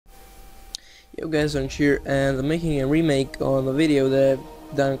Yo guys, I'm here and I'm making a remake on a video that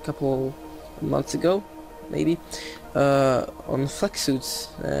I've done a couple months ago, maybe, on Flexsuits,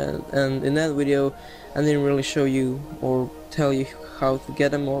 and in that video I didn't really show you or tell you how to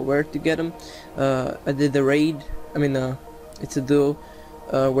get them or where to get them. I did the raid, it's a duo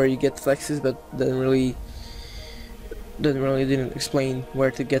where you get Flexes, but didn't explain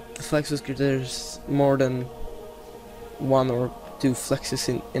where to get the Flexes because there's more than one or two Flexes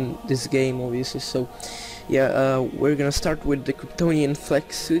in this game, obviously. So yeah, we're gonna start with the Kryptonian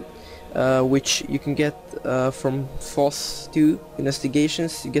Flex suit, which you can get from FOSS 2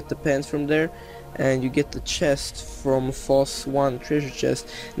 investigations. You get the pants from there, and you get the chest from FOSS 1 treasure chest.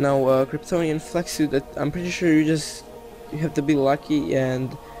 Now Kryptonian Flex suit, that I'm pretty sure you have to be lucky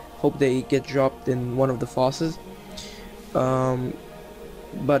and hope they get dropped in one of the FOSSes.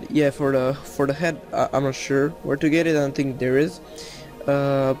 But yeah, for the head, I'm not sure where to get it. I don't think there is.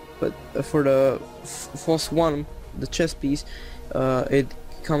 But for the FOSS 1, the chest piece, it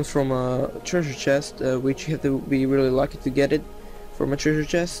comes from a treasure chest, which you have to be really lucky to get it from a treasure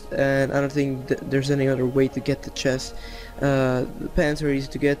chest. And I don't think there's any other way to get the chest. The pants are easy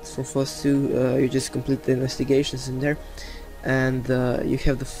to get from FOSS 2. You just complete the investigations in there, and you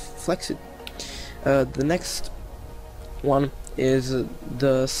have the flex suit. The next one is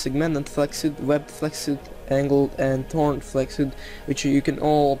the segmented flex suit, webbed flex suit, angled and torn flex suit, which you can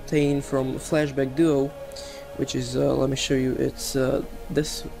all obtain from Flashback Duo, which is let me show you. It's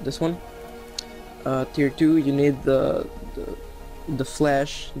this one, tier 2. You need the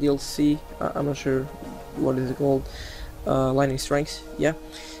Flash DLC. I'm not sure what is it called. Lightning Strikes. Yeah,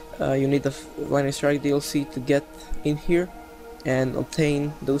 you need the Lightning Strike DLC to get in here and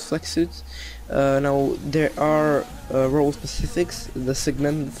obtain those flex suits. Now there are role specifics. The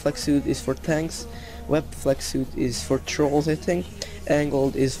segmented flex suit is for tanks, webbed flex suit is for trolls, I think,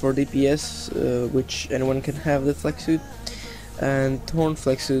 angled is for DPS, which anyone can have the flex suit, and torn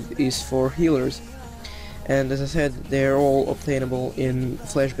flex suit is for healers. And as I said, they're all obtainable in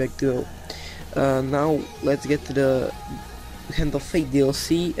Flashback Duo. Now let's get to the Hand of Fate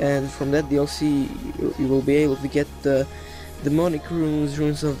DLC, and from that DLC you will be able to get the demonic runes,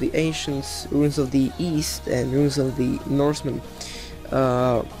 runes of the ancients, runes of the east, and runes of the Norsemen.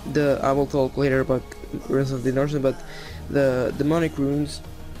 I will talk later about runes of the Norsemen, but the demonic runes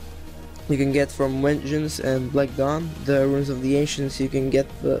you can get from Vengeance and Black Dawn. The runes of the ancients you can get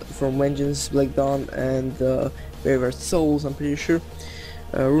from Vengeance, Black Dawn, and Wayward Souls, I'm pretty sure.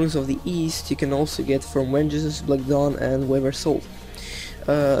 Runes of the east you can also get from Vengeance, Black Dawn, and Wayward Souls.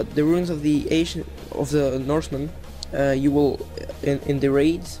 The runes of the ancient of the Norsemen, you will in the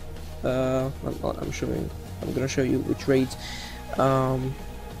raids. I'm gonna show you which raids. Let me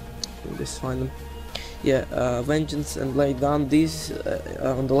just find them. Yeah, Vengeance and Black Dawn. These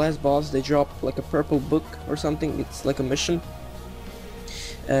on the last boss they drop like a purple book or something. It's like a mission,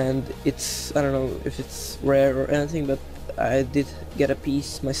 and it's, I don't know if it's rare or anything, but I did get a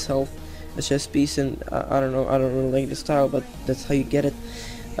piece myself, a chest piece, and I don't know, I don't really like the style, but that's how you get it.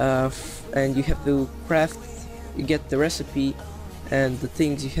 And you have to craft. You get the recipe and the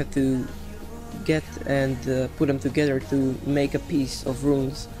things you have to get and put them together to make a piece of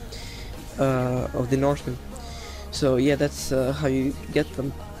runes of the Norsemen. So yeah, that's how you get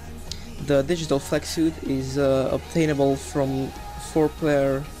them. The digital flex suit is obtainable from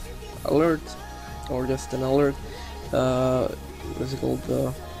 4-player alert, or just an alert. What's it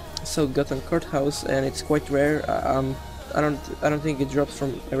called? South Gotham Courthouse, and it's quite rare. I don't think it drops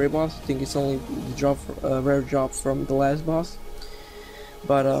from every boss. I think it's only the rare drop from the last boss.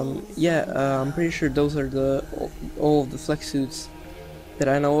 But yeah, I'm pretty sure those are all of the flex suits that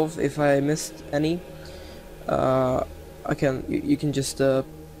I know of. If I missed any, you can just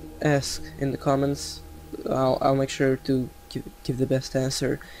ask in the comments. I'll make sure to give the best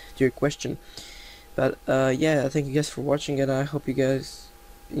answer to your question. But yeah, thank you guys for watching, and I hope you guys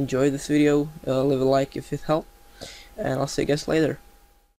enjoyed this video. Leave a like if it helped, and I'll see you guys later.